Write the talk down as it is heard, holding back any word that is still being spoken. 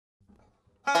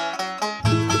Hi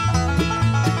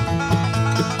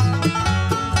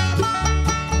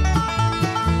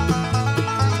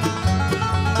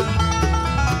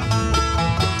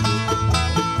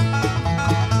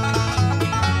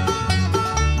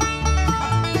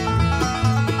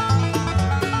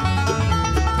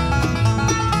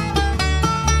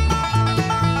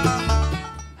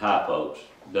folks,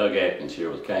 Doug Adkins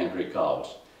here with Cane Creek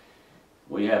Calls.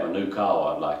 We have a new call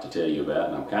I'd like to tell you about,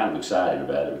 and I'm kind of excited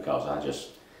about it because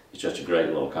it's just a great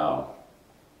little call.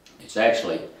 It's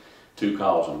actually two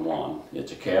calls in one.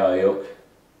 It's a cow elk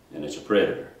and it's a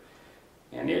predator,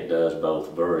 and it does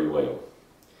both very well.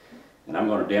 And I'm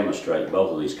going to demonstrate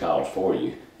both of these calls for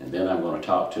you, and then I'm going to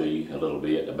talk to you a little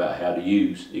bit about how to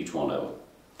use each one of them.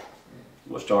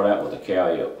 We'll start out with a cow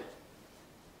elk.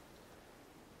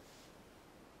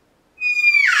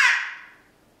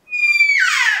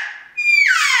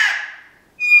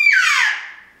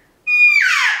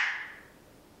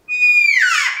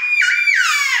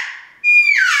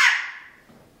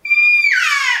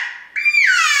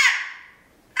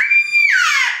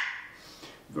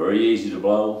 Very easy to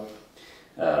blow,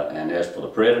 and as for the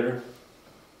predator,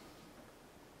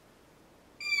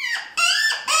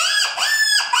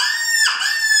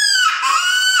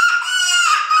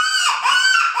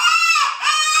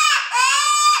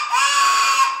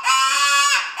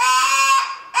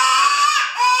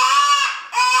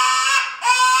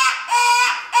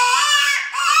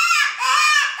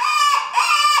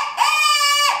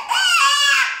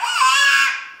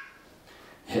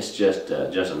 it's just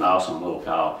an awesome little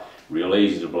call, real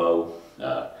easy to blow.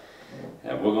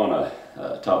 And we're going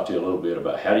to talk to you a little bit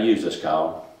about how to use this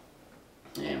call.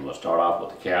 And we'll start off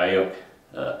with the cow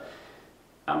elk.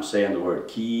 I'm saying the word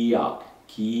kee-ock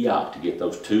to get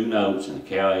those two notes in the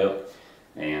cow elk.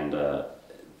 And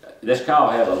this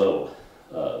call has a little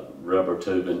rubber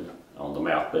tubing on the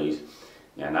mouthpiece.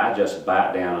 And I just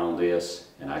bite down on this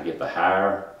and I get the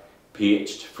higher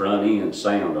pitched front end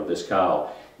sound of this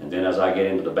call. And then as I get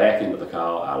into the back end of the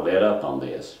call, I let up on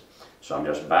this. So I'm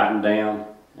just biting down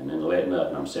and then letting up,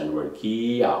 and I'm saying the word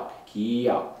kee-ock,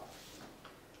 kee-ock.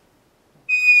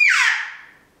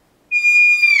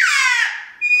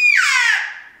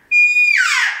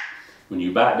 When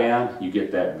you bite down, you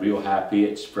get that real high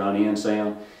pitched front end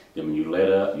sound. Then when you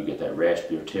let up, you get that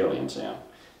raspier tail end sound.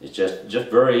 It's just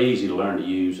very easy to learn to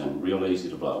use and real easy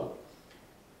to blow.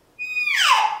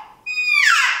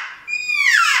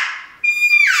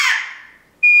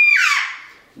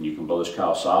 And you can blow this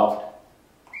call soft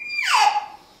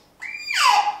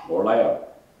or loud.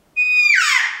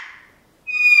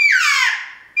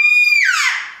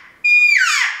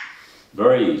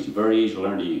 Very easy to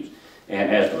learn to use.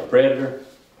 And as for the predator,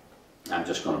 I'm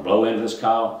just going to blow into this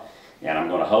call and I'm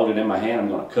going to hold it in my hand. I'm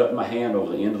going to cut my hand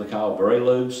over the end of the call very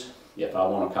loose. If I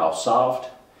want to call soft,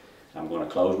 I'm going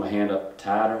to close my hand up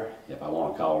tighter. If I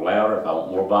want to call louder, if I want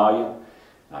more volume,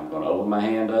 I'm going to open my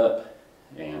hand up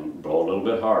and blow a little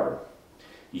bit harder.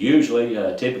 Usually,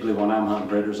 typically when I'm hunting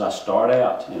predators, I start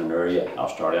out in an area. I'll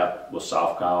start out with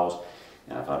soft calls,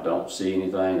 and if I don't see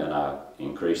anything, then I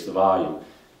increase the volume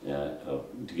to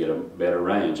get a better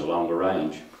range, a longer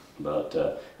range. But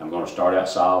I'm going to start out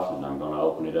soft, and I'm going to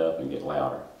open it up and get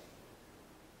louder.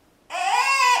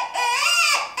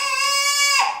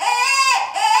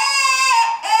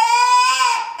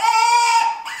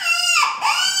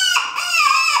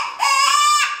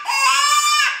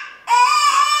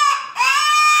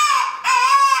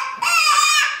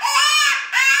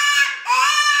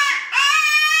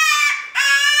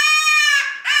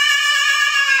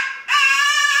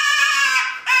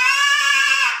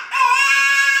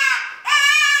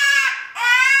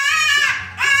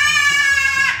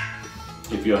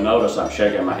 If you'll notice, I'm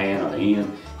shaking my hand on the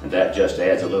end, and that just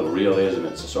adds a little realism.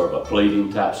 It's a sort of a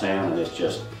pleading type sound, and it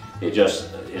just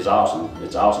is awesome.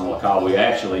 It's an awesome little call. We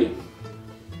actually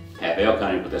have elk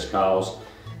hunting with this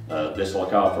little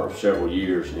call for several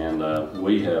years, and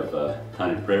we have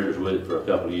hunted predators with it for a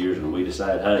couple of years, and we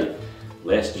decided, hey,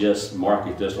 let's just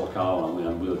market this little call,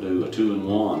 and we'll do a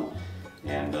 2-in-1.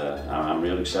 And I'm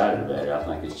real excited about it. I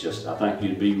think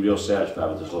you'd be real satisfied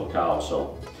with this little call.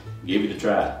 So give it a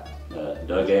try.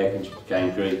 Doug Adkins,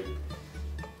 Cane Creek.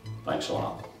 Thanks a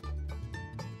lot.